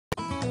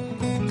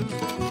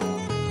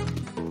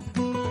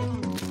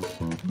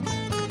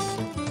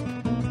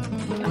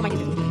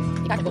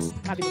Can't just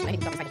have people like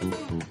inside it.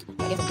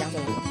 I guess I'm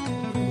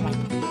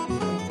down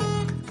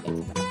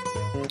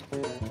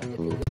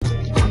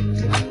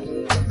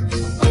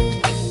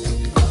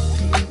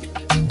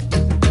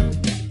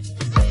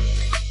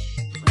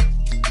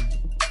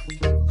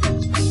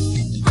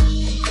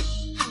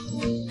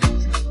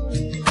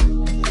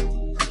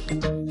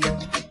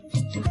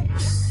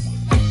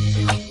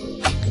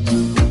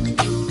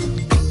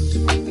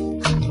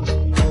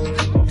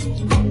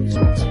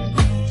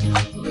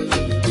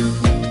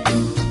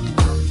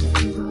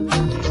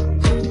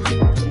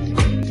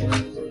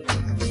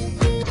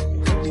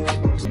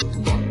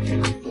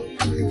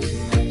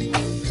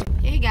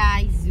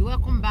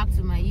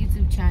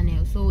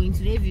channel. So in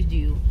today's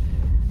video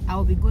I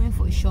will be going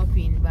for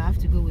shopping, but I have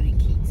to go with the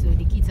kids. So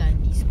the kids are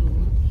in the school,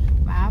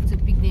 but I have to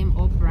pick them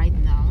up right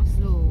now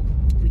so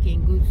we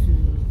can go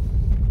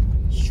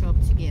to shop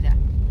together.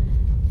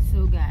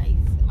 So guys,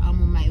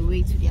 I'm on my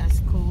way to their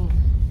school.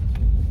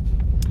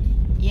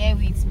 Here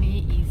with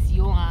me is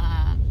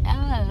Johan.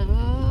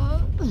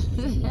 Hello.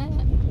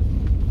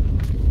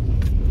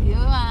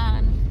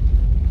 Johan.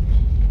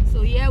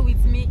 So here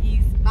with me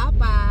is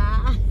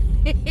Papa.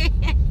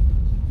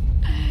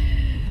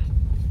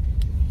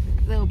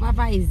 So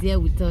Papa is here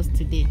with us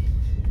today.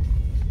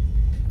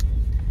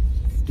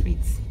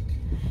 Streets.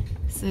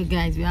 So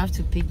guys, we have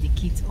to pick the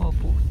kids up.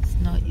 It's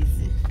not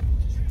easy.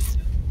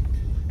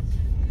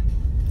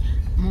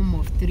 Mom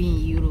of 3 in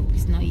Europe.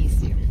 It's not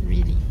easy,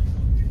 really.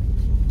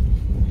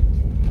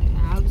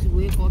 I have to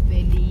wake up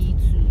early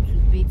to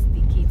bathe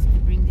the kids, to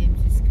bring them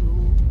to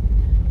school.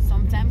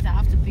 Sometimes I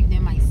have to pick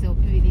them myself.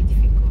 It's really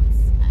difficult.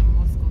 I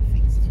must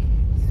confess to you.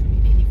 It's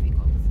really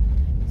difficult.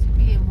 To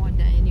be a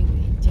mother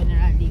anyway,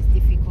 generally it's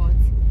difficult.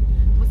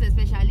 Most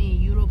especially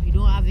in Europe, you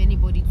don't have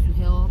anybody to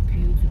help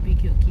you, to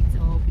pick your kids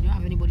up. You don't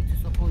have anybody to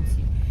support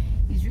you.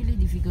 It's really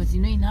difficult.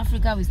 You know, in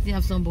Africa we still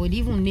have somebody,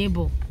 even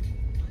neighbor.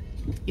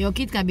 Your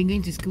kid can be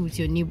going to school with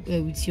your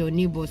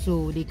neighbor,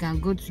 so they can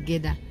go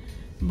together.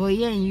 But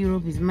here in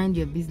Europe, it's mind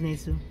your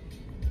business. So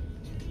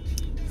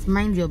it's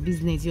mind your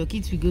business. Your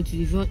kids will go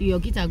to, if your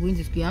kids are going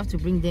to school, you have to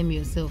bring them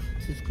yourself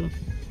to school.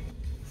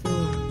 So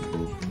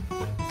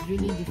it's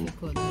really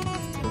difficult.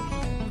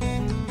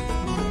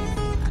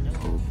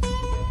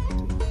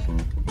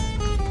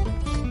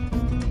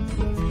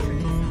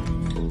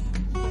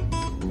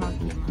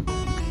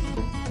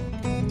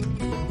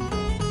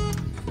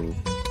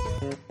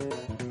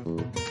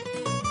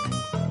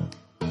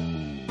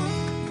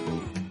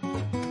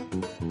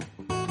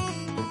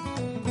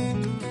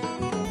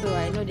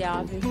 They are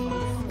having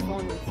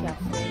fun with their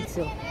friends.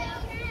 So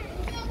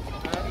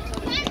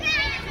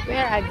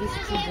where are these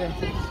children?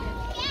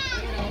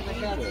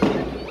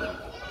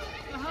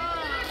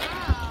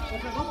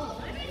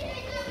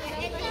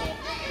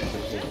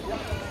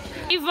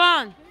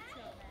 Yvonne!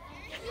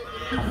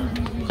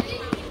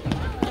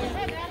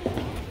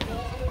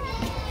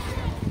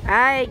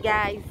 Hi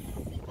guys,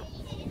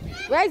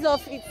 where's your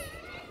feet?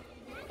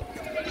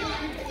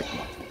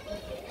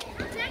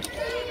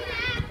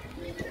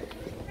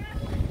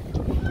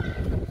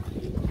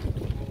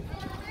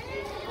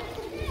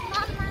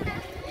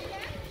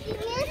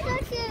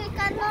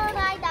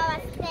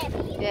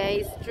 Yeah,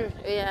 it's true.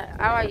 Yeah,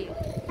 how are you?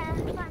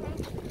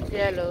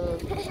 Hello.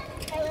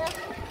 Hello.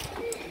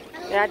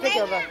 Yeah, take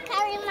your bag.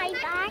 Carry my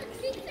bag.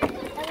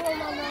 Hello,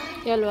 Mama.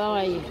 Hello, how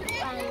are you?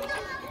 Fine.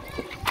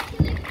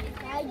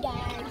 Hi,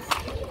 guys.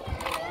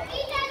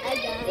 Hi,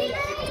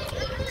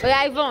 guys. Oh,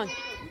 yeah, Yvonne.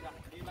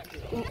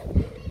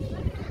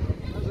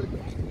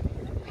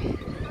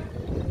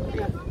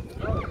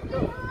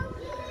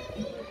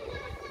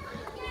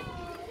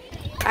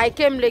 I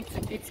came late to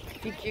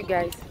pick you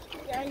guys.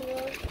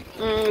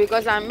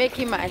 Because I'm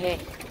making my hair.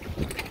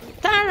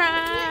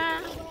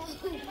 Ta-da!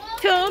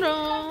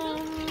 Ta-da!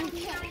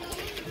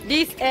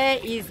 This hair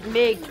is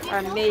made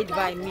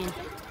by me.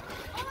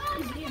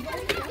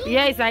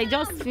 Yes, I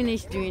just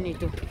finished doing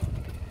it.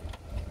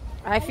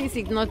 I feel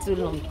it's not too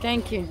long.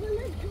 Thank you.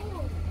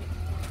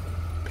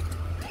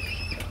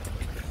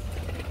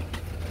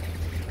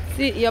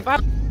 See your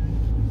papa.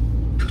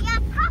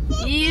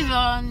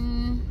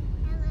 Even.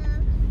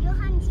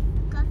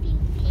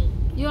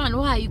 Johan,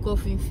 why are you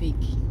coughing fake?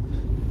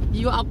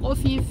 You are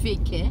coughing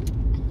fake, eh?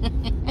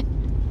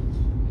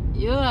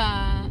 You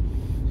are.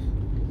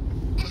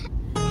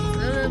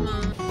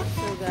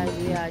 So guys,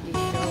 we are at the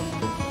shop.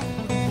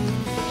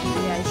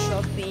 We are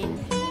shopping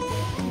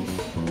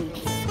with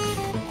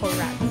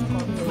Korat.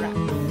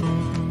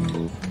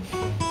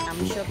 I'm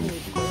shopping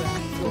with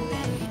Korat. So we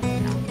are leaving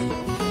now.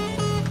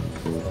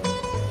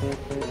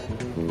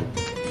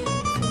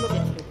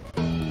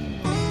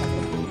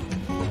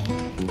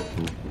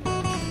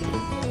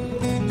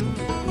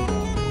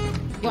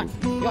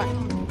 Johan.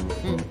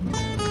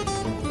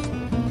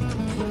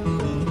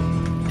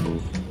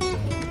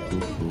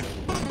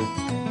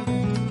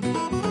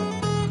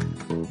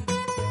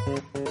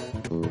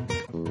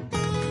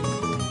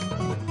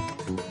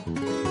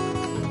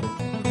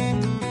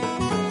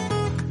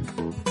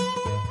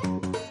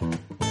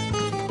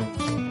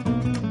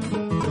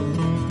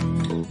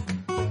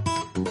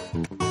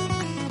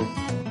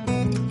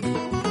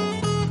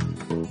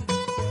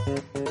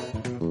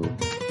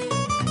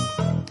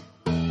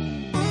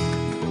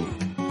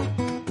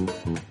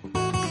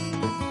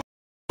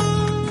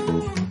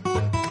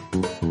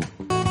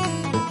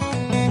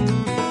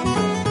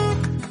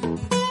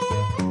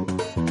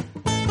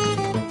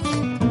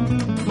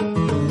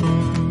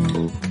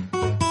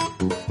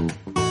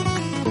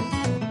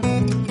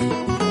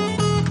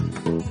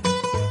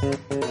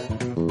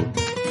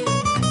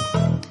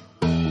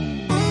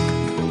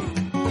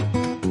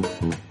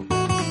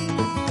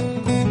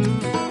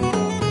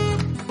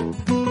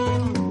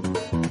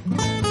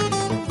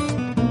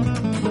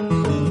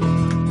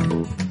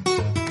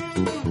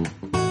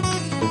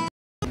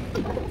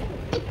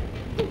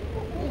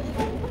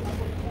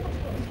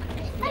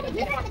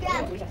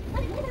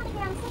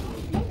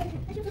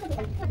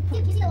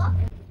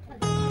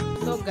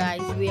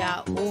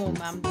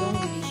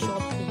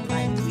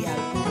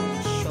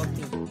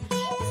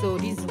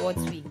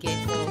 what we get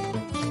for.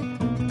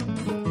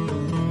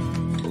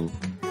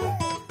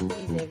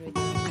 Is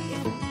everything we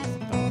get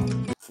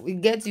from the store. We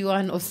get you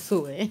one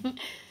also, eh?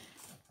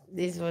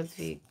 This is what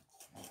we.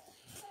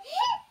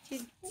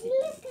 Look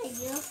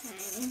at your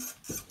hand.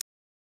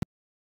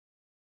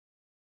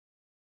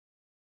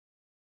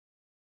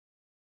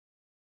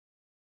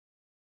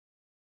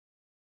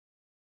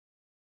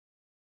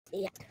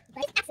 Yeah.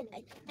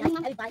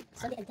 Everybody,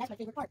 Sunday, and that's my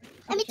favorite part.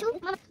 And me too,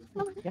 Mama.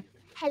 Yeah.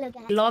 Hello,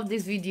 guys. Love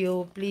this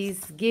video. Please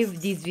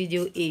give this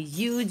video a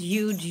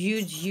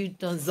huge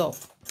thumbs up.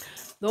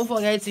 Don't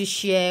forget to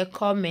share,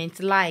 comment,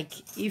 like.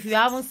 If you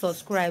haven't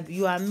subscribed,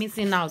 you are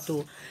missing out.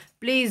 Oh,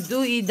 please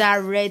do hit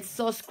that red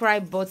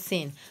subscribe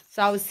button.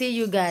 So I'll see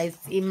you guys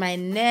in my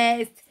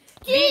next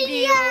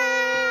video.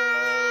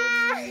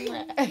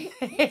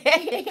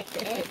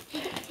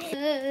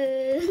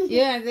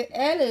 Yeah,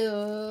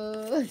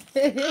 hello.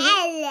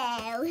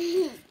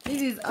 Hello.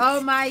 This is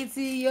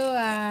Almighty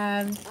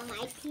Johan.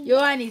 Almighty.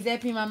 Johan is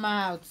helping Mama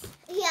out.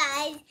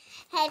 Yeah,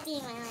 happy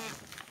Mama.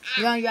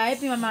 Johan, you are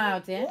helping Mama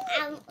out, eh?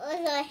 I'm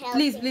also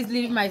helping. Please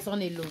leave my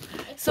son alone.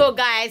 So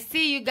guys,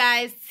 see you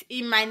guys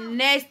in my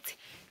next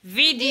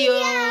video.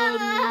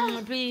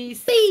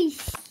 Please.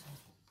 Peace.